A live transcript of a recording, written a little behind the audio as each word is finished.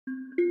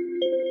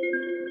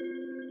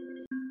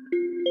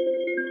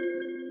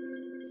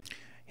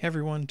Hey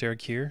everyone,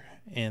 Derek here.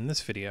 In this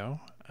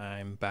video,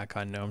 I'm back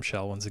on Gnome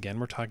Shell once again.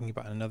 We're talking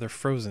about another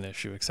frozen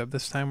issue, except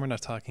this time we're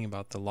not talking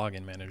about the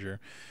login manager.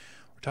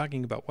 We're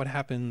talking about what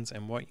happens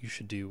and what you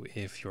should do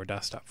if your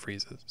desktop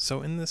freezes.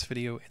 So in this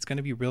video, it's going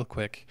to be real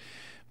quick,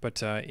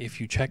 but if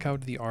you check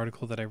out the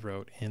article that I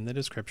wrote in the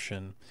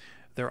description,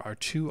 there are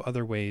two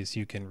other ways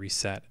you can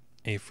reset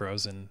a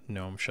frozen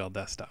Gnome Shell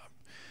desktop.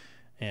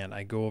 And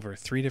I go over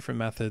 3 different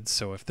methods,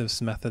 so if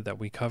this method that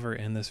we cover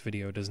in this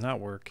video does not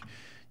work,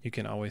 you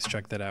can always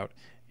check that out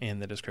in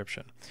the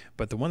description.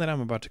 But the one that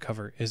I'm about to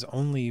cover is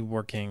only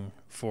working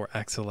for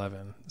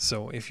X11.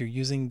 So if you're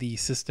using the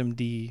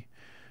systemd,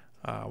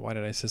 why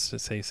did I say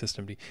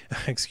systemd?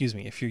 Excuse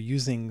me, if you're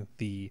using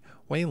the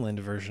Wayland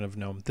version of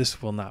GNOME,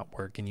 this will not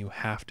work and you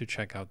have to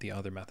check out the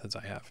other methods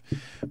I have.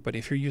 But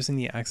if you're using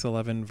the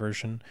X11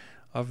 version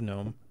of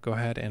GNOME, go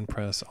ahead and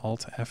press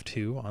Alt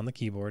F2 on the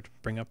keyboard,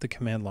 bring up the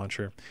command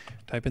launcher,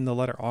 type in the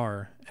letter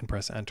R and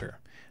press enter.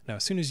 Now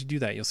as soon as you do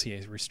that, you'll see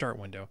a restart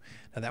window.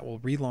 Now that will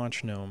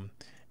relaunch GNOME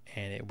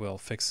and it will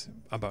fix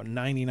about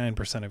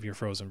 99% of your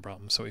frozen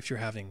problems. So if you're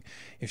having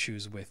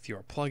issues with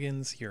your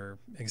plugins, your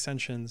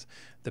extensions,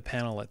 the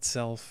panel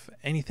itself,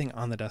 anything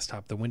on the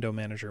desktop, the window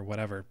manager,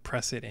 whatever,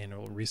 press it and it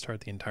will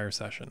restart the entire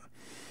session.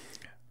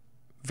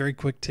 Very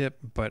quick tip,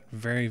 but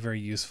very, very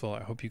useful.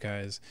 I hope you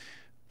guys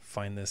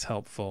find this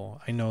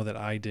helpful. I know that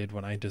I did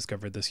when I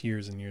discovered this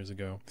years and years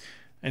ago.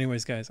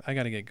 Anyways, guys, I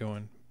gotta get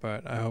going,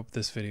 but I hope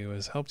this video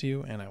has helped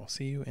you and I will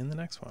see you in the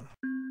next one.